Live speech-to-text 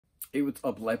Hey, what's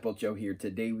up? Lightbolt Joe here.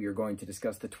 Today we are going to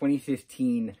discuss the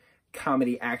 2015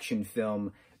 comedy action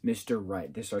film, Mr.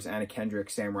 Right. This stars Anna Kendrick,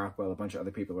 Sam Rockwell, a bunch of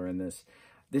other people are in this.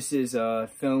 This is a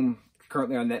film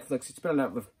currently on Netflix. It's been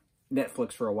on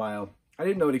Netflix for a while. I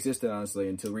didn't know it existed, honestly,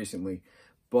 until recently.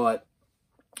 But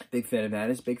big fan of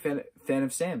Anna's, big fan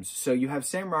of Sam's. So you have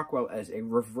Sam Rockwell as a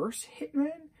reverse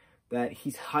hitman, that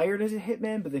he's hired as a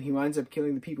hitman, but then he winds up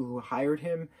killing the people who hired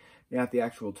him, not the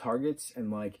actual targets,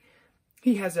 and like,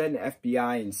 he has an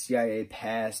FBI and CIA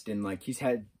past, and like, he's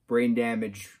had brain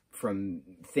damage from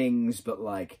things, but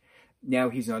like,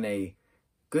 now he's on a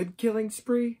good killing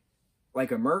spree,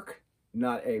 like a merc,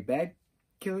 not a bad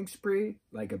killing spree,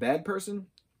 like a bad person.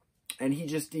 And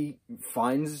he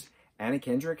finds Anna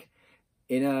Kendrick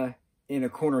in a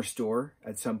corner store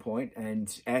at some point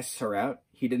and asks her out.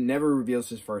 He never reveals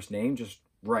his first name, just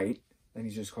Wright, and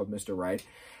he's just called Mr. Wright.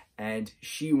 And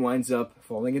she winds up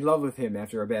falling in love with him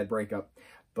after a bad breakup,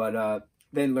 but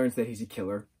then learns that he's a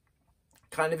killer.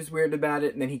 Kind of is weird about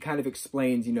it, and then he kind of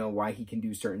explains, you know, why he can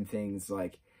do certain things,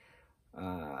 like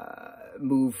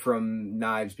move from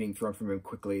knives being thrown from him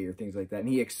quickly or things like that. And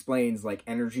he explains like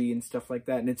energy and stuff like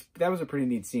that. And that was a pretty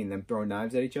neat scene, them throwing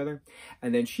knives at each other.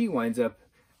 And then she winds up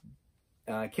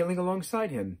killing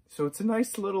alongside him. So it's a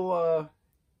nice little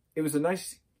it was a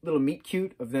nice little meet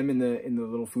cute of them in the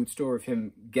little food store, of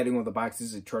him getting one of the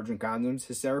boxes of Trojan condoms,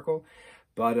 hysterical.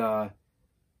 But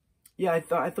yeah, I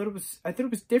thought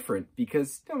it was different,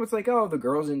 because you know, it's like, oh, the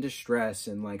girl's in distress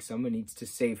and like someone needs to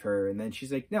save her, and then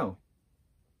she's like, no,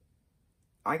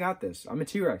 I got this. I'm a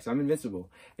T-Rex. I'm invincible.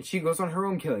 And she goes on her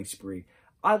own killing spree.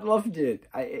 I loved it.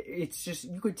 It's just,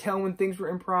 you could tell when things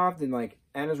were improv, and like,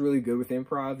 Anna's really good with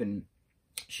improv, and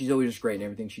she's always just great in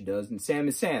everything she does. And Sam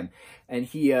is Sam. And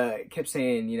he kept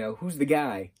saying, you know, who's the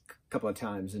guy? A couple of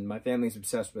times. And my family's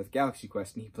obsessed with Galaxy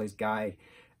Quest, and he plays Guy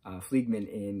Fleegman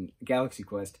in Galaxy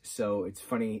Quest. So it's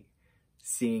funny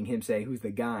seeing him say, who's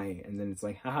the guy? And then it's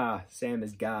like, haha, Sam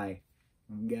is Guy.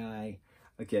 Guy.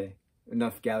 Okay,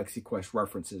 enough Galaxy Quest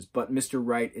references. But Mr.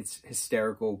 Right, it's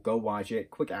hysterical. Go watch it.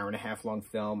 Quick hour-and-a-half long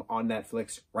film on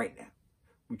Netflix right now.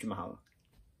 Mucho mahalo.